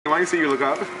Come on, I can see you look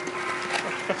up.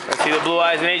 Let's see the blue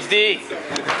eyes in HD.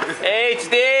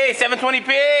 HD,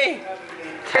 720p.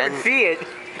 Can't see it. You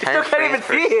still can't even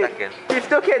see it. You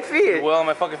still can't see it. Well,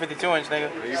 my fucking 52-inch, nigga.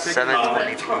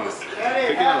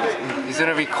 720p. He's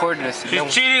gonna record this.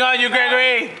 She's cheating on you,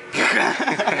 Gregory.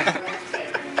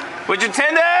 With your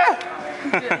Tinder?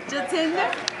 Your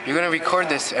Tinder? You're gonna record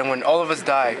this, and when all of us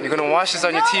die, you're gonna watch this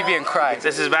on your TV and cry.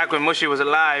 This is back when Mushy was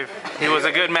alive. He was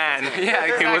a good man. Yeah,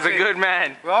 exactly. He was a good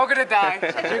man. We're all gonna die,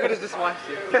 and you're gonna just watch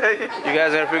it. You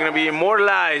guys are gonna be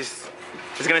immortalized.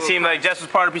 It's gonna seem like Jess was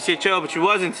part of PCHO, but she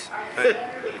wasn't.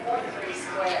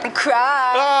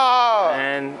 Cry. Oh!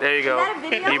 And there you go.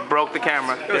 He broke the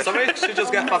camera. Yo, somebody should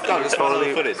just get fucked up. Just totally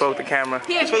Totally footage. broke the camera.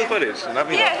 Here, Just for the footage. Not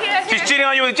me. here. She's cheating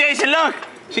on you with Jason, look!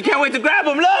 She can't wait to grab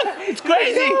him, look! It's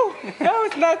crazy! No,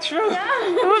 it's not true. It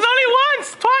was only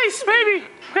once, twice, maybe.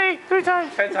 Okay, 3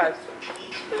 times. 10 times.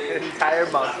 An entire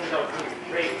month.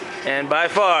 And by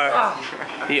far,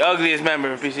 the ugliest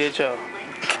member of PCHO.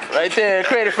 Right there,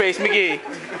 crater face, McGee.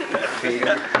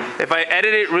 If I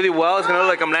edit it really well, it's gonna look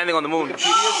like I'm landing on the moon. Wow.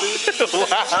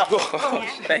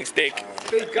 Thanks, Dick.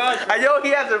 Thank God. I know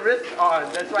he has a wrist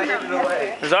on. That's why I hit it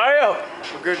away. Rosario,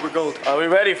 We're good, we're gold. are we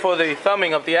ready for the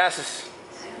thumbing of the asses?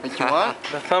 What you want?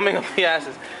 The thumbing of the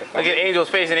asses. Look at Angel's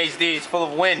face in HD. It's full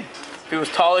of wind. If he was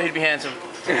taller, he'd be handsome.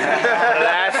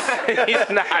 Alas, he's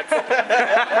not.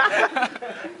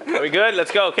 Are we good?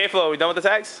 Let's go. K-Flow, are we done with the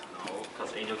tags?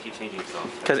 Because Angel keeps changing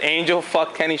stuff. Because Angel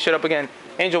fucked Kenny shit up again.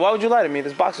 Angel, why would you lie to me?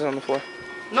 There's boxes on the floor.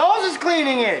 Knowles is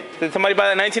cleaning it. Did somebody buy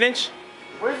that 19-inch?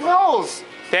 Where's Knowles?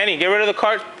 Danny, get rid of the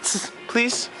cart,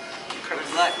 please.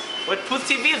 What? Whose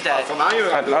TV is that? So now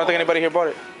you're I don't think anybody here bought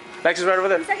it. Lex is right over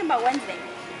there. I'm talking about Wednesday.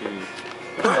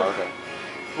 Oh, okay.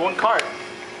 One cart.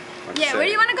 Yeah, where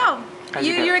do you want to go?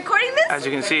 You recording this? As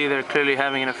you can see, they're clearly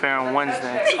having an affair on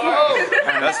Wednesday.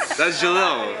 That's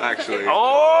Jalil, actually.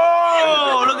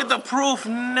 Oh, look at the proof,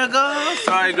 nigga.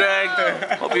 Sorry, Greg.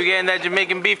 Hope you're getting that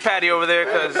Jamaican beef patty over there,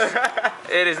 because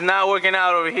it is not working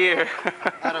out over here.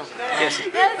 Adam, Yes.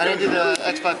 I didn't do the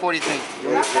X540 thing.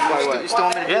 You still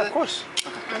want me to do Yeah, that? of course.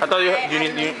 I thought you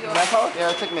need manpower?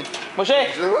 Yeah, take me. Moshe,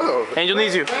 Jalil. Angel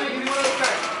needs you.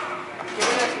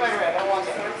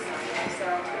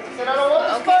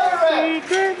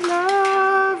 Secret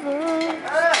lover,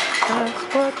 that's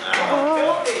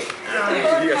what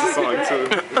He has a song too.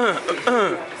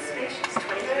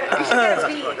 Can I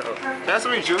have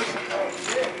some juice?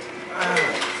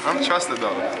 I'm trusted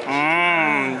though.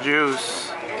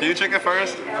 juice. Can you drink it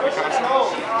first?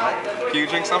 Can you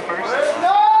drink some first? I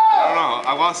don't know.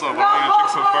 I want some, but I'm gonna drink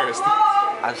some first.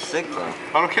 I'm sick though.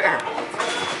 I don't care.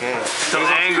 Okay. So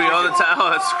angry all the time. Oh,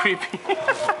 that's creepy.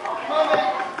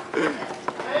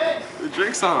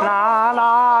 Drink some. La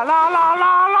la la la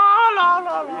la la la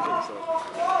la.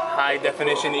 High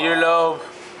definition earlobe.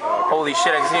 Holy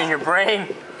shit, I can see it in your brain.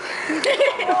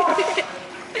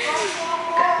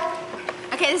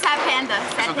 Okay, this is Sad Panda.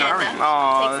 Sad Panda.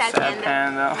 Oh, Take sad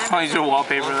panda. Oh, he's your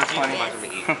wallpaper, that's funny. Yes.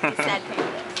 Sad Panda.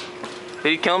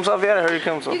 Did he kill himself yet? I heard he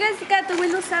killed himself. You guys got the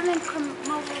Windows 7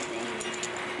 mobile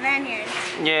thing. Lanyards.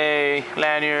 Yay,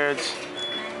 lanyards.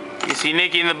 You see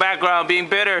Nikki in the background being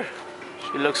bitter.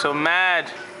 She looks so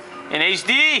mad. In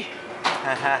HD.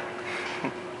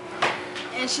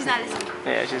 And she's not listening.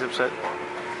 Yeah, she's upset.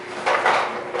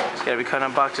 Just gotta be cutting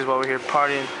up boxes while we're here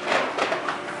partying.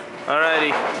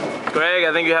 Alrighty. Greg,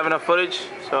 I think you have enough footage,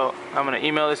 so I'm gonna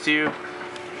email this to you.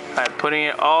 I'm putting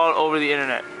it all over the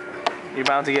internet. You're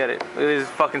bound to get it. Look at this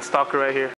fucking stalker right here.